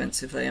how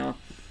expensive they are.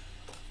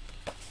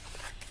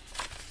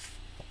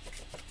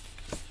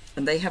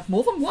 And they have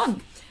more than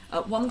one.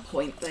 At one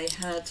point they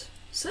had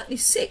certainly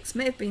 6,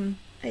 may have been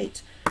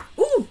 8.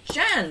 Ooh,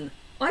 Jan,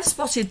 I've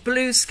spotted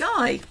blue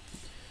sky.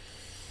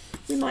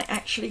 We might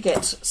actually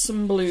get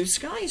some blue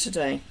sky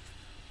today.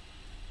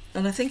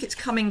 And I think it's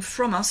coming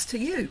from us to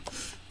you.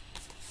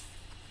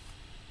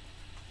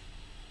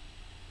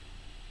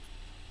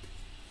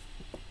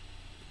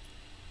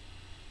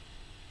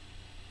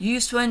 You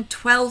used to own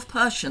 12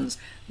 Persians.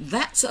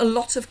 That's a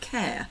lot of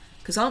care,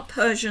 because aren't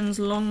Persians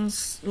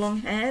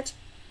long-haired?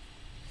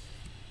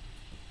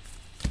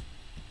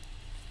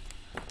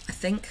 I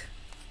think.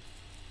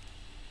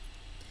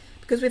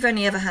 Because we've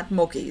only ever had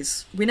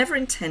Moggies. We never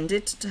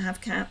intended to have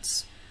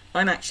cats.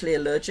 I'm actually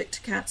allergic to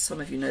cats. Some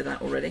of you know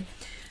that already.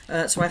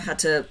 So I've had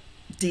to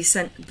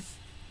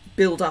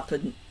build up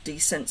and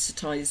become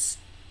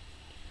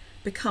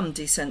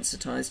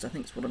desensitized, I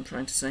think is what I'm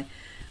trying to say.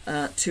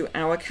 To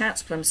our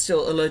cats, but I'm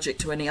still allergic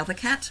to any other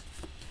cat.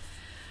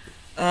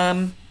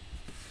 So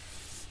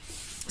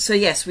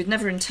yes, we'd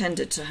never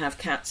intended to have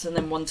cats, and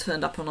then one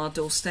turned up on our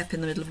doorstep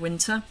in the middle of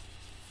winter.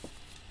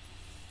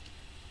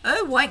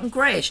 Oh, white and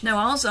greyish. No,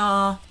 ours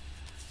are...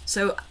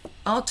 So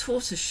our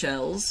tortoise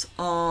shells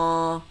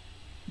are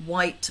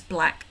white,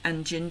 black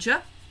and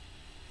ginger.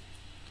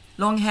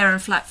 Long hair and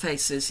flat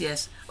faces,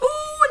 yes.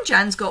 Oh, and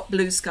Jan's got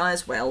blue sky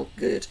as well.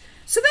 Good.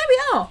 So there we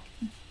are.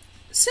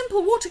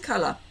 Simple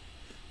watercolour.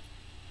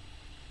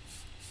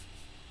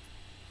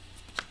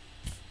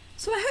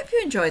 So I hope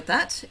you enjoyed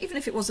that, even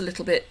if it was a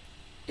little bit,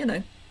 you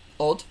know,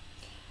 odd.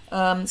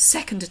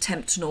 Second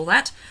attempt and all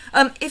that.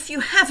 If you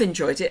have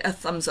enjoyed it, a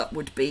thumbs up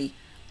would be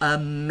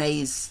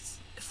amazing.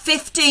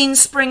 15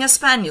 Springer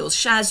Spaniels.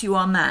 Shaz, you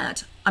are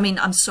mad. I mean,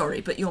 I'm sorry,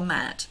 but you're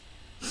mad.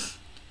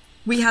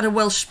 We had a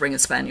Welsh Springer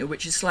Spaniel,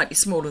 which is slightly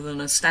smaller than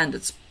a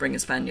standard Springer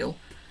Spaniel.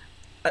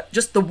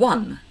 Just the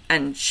one,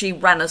 and she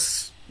ran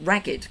us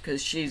ragged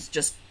because she was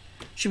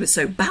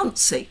so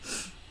bouncy.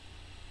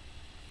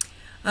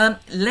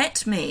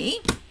 Let me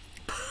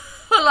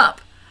pull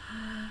up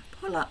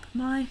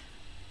my...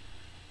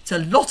 It's a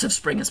lot of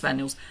Springer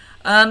Spaniels.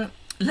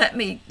 Let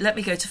me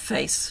go to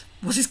face.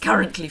 What is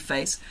currently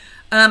face?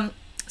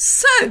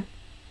 So,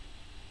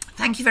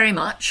 thank you very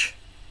much.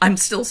 I'm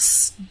still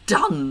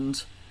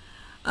stunned.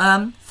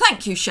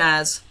 Thank you,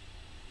 Shaz.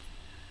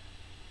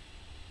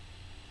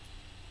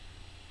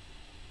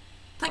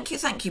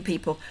 Thank you,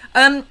 people.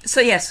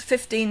 So yes,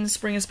 15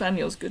 Springer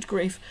Spaniels, good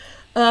grief.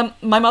 My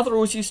mother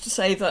always used to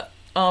say that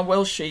our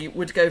Welshie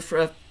would go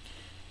for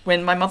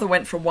when my mother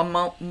went for a 1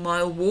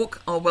 mile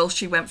walk, our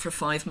Welshie went for a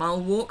 5 mile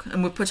walk,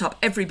 and would put up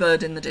every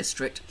bird in the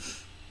district.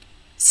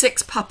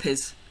 6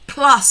 puppies,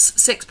 plus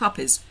 6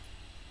 puppies.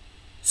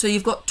 So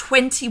you've got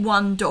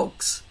 21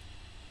 dogs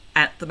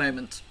at the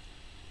moment.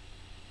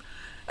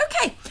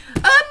 Okay,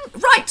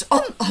 right,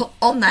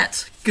 on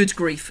that good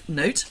grief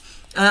note,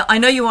 I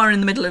know you are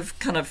in the middle of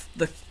kind of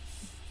the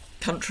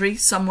country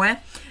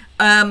somewhere.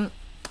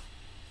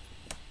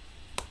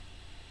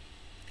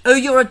 Oh,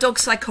 you're a dog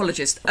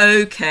psychologist.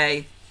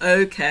 Okay,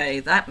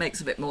 that makes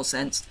a bit more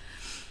sense.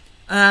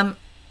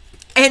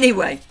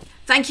 Anyway,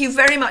 Thank you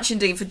very much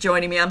indeed for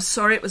joining me. I'm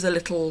sorry it was a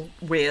little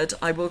weird.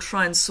 I will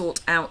try and sort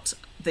out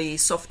the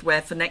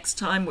software for next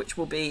time, which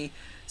will be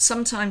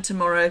sometime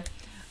tomorrow.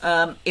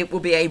 It will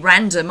be a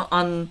random,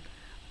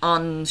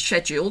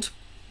 unscheduled,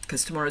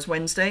 because tomorrow's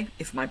Wednesday,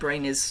 if my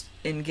brain is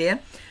in gear.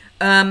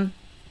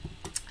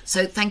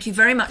 So thank you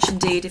very much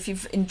indeed. If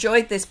you've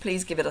enjoyed this,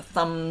 please give it a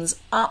thumbs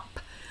up.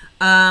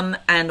 And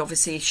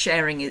obviously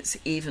sharing is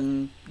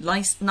even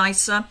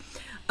nicer.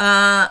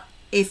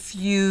 If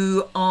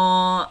you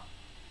are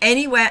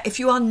anywhere, if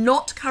you are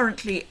not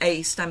currently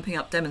a Stampin'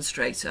 Up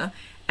demonstrator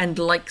and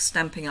like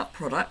Stampin' Up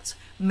products,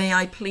 may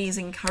I please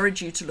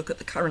encourage you to look at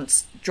the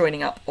current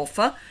Joining Up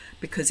offer,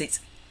 because it's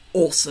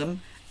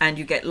awesome and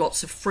you get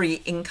lots of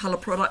free in-colour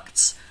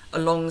products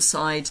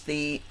alongside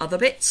the other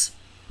bits.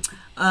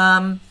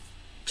 Jan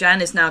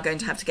is now going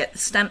to have to get the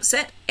stamp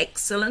set.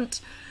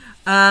 Excellent.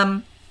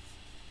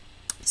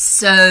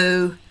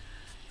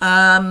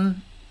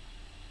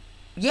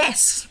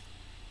 Yes,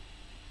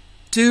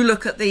 do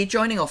look at the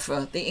joining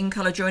offer, the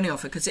in-colour joining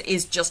offer, because it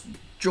is just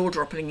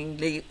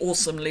jaw-droppingly,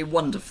 awesomely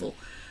wonderful.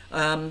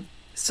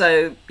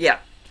 So yeah,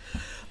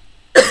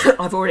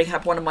 I've already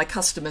had one of my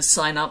customers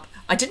sign up.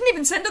 I didn't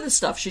even send her the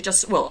stuff. She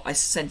just, well, I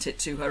sent it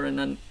to her in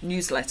a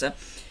newsletter,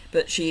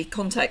 but she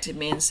contacted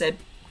me and said,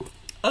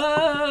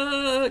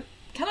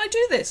 can I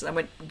do this? And I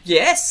went,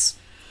 yes.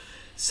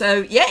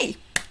 So yay.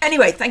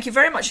 Anyway, thank you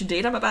very much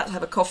indeed. I'm about to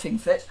have a coughing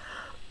fit.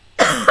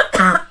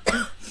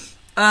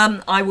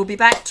 I will be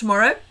back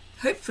tomorrow,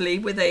 hopefully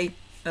with a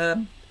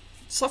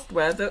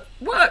software that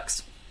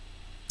works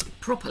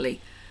properly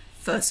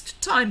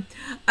first time.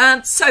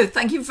 So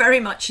thank you very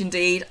much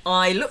indeed.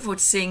 I look forward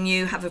to seeing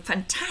you. Have a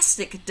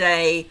fantastic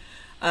day,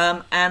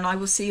 and I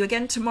will see you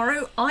again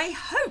tomorrow, I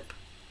hope.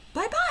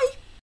 Bye bye.